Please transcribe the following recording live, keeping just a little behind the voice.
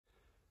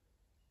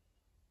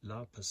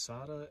La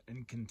Pasada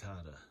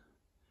Encantada,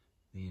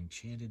 the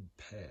enchanted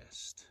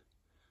past.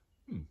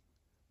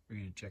 We're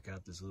going to check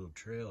out this little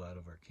trail out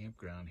of our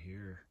campground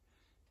here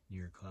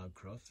near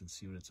Cloudcroft and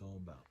see what it's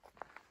all about.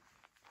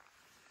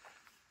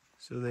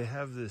 So they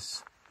have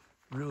this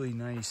really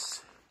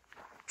nice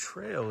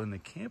trail in the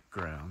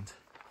campground,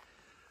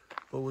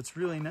 but what's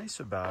really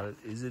nice about it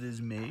is it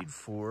is made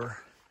for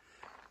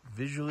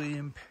visually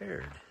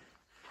impaired.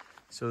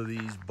 So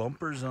these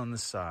bumpers on the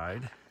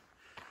side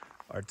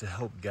are to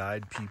help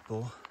guide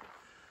people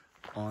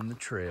on the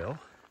trail.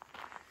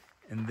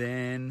 And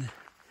then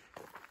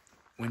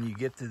when you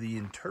get to the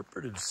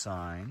interpretive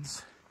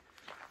signs,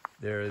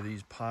 there are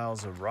these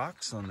piles of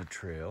rocks on the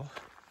trail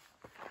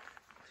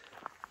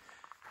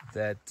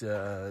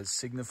that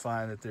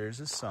signify that there's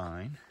a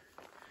sign.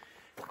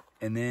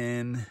 And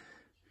then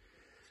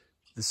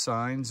the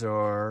signs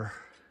are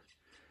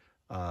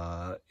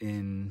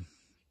in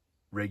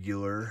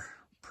regular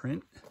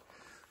print,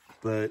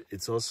 but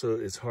it's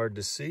hard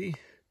to see.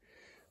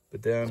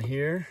 But down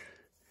here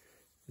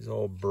is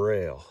all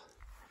braille.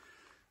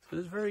 So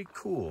it's very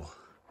cool.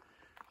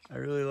 I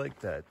really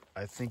like that.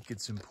 I think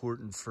it's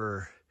important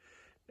for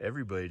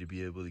everybody to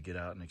be able to get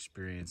out and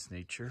experience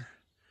nature.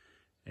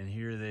 And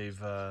here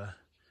they've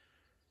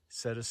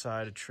set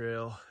aside a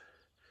trail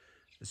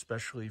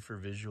especially for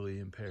visually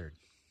impaired.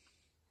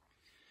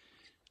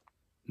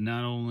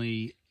 Not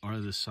only are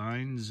the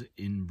signs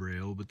in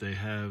braille, but they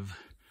have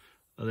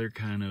other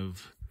kind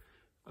of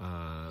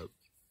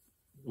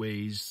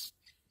ways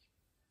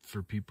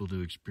for people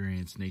to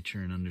experience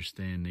nature and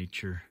understand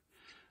nature,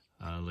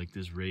 like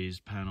this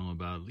raised panel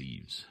about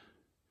leaves.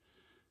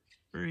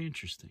 Very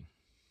interesting.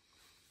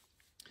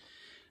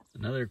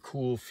 Another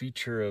cool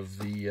feature of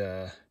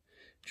the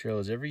trail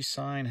is every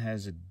sign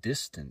has a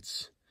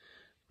distance.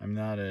 I'm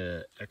not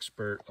an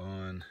expert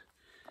on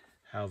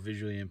how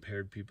visually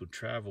impaired people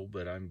travel,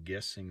 but I'm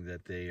guessing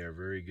that they are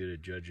very good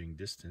at judging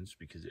distance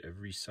because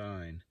every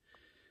sign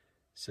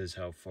says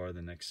how far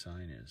the next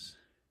sign is.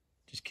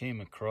 Just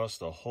came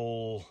across a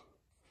whole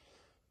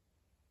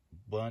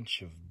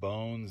bunch of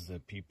bones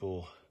that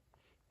people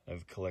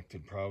have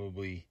collected.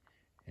 Probably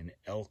an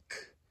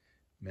elk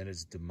met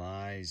its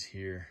demise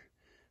here.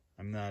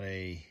 I'm not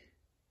is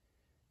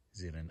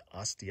it an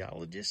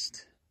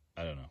osteologist?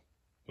 I don't know.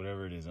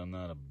 Whatever it is, I'm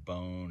not a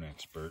bone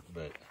expert,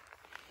 but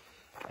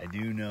I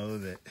do know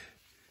that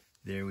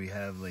there we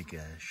have like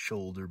a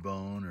shoulder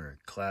bone or a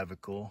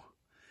clavicle.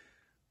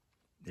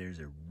 There's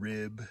a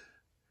rib,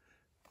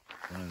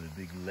 one of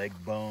the big leg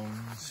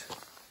bones.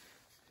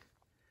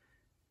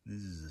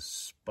 This is a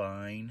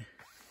spine.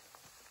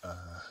 You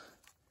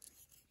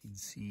can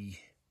see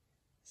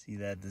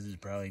that this is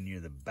probably near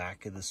the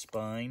back of the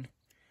spine,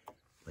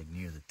 like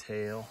near the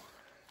tail.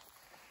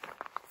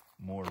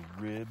 More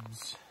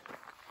ribs.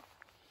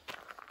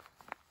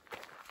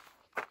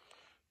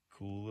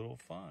 Cool little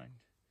find.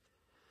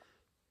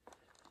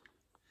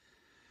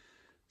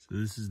 So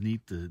this is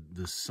neat.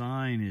 The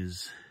sign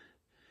is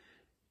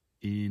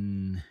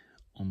in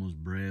almost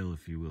braille,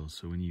 if you will.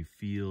 So when you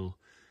feel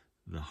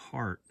the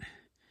heart,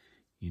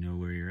 you know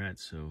where you're at.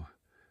 So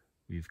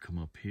we've come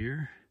up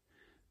here,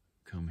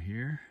 come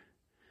here,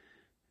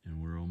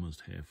 and we're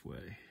almost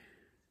halfway.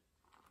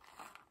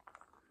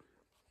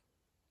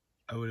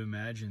 I would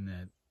imagine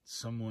that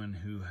someone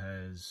who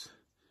has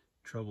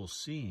trouble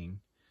seeing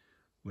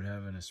would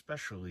have an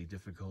especially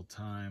difficult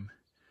time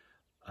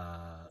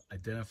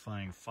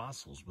identifying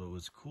fossils. But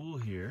what's cool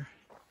here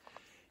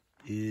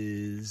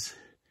is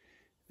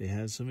they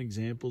have some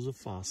examples of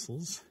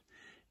fossils,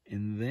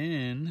 and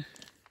then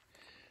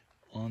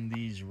on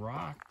these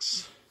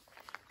rocks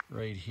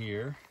right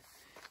here,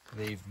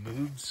 they've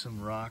moved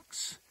some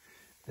rocks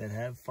that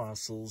have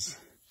fossils,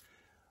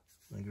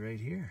 like right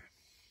here.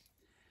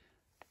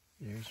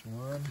 There's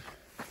one.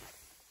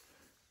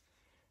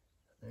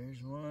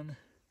 There's one.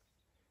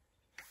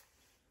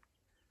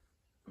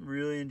 I'm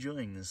really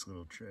enjoying this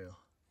little trail.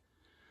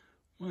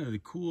 One of the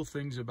cool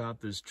things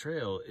about this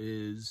trail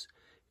is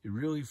it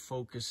really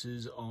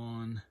focuses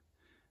on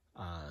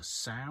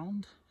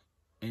sound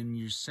and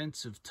your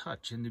sense of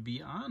touch. And to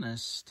be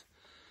honest,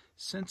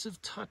 sense of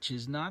touch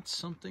is not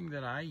something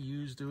that I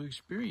use to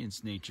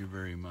experience nature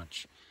very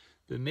much.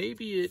 But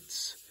maybe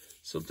it's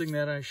something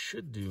that I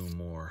should do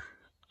more.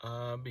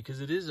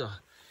 Because it is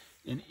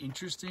an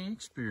interesting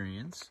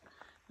experience,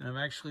 and I've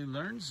actually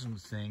learned some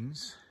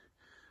things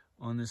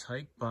on this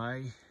hike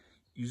by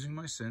using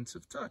my sense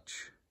of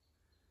touch.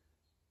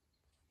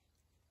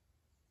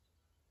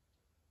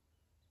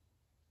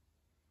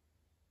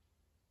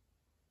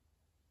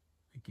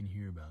 I can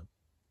hear about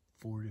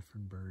 4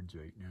 different birds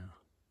right now.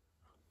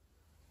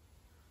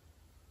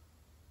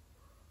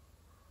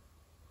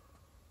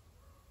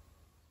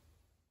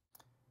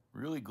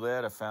 Really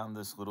glad I found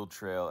this little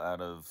trail out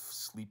of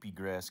Sleepy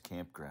Grass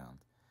Campground.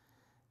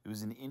 It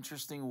was an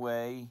interesting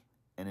way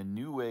and a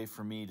new way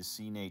for me to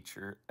see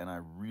nature, and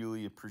I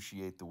really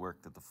appreciate the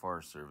work that the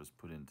Forest Service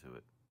put into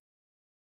it.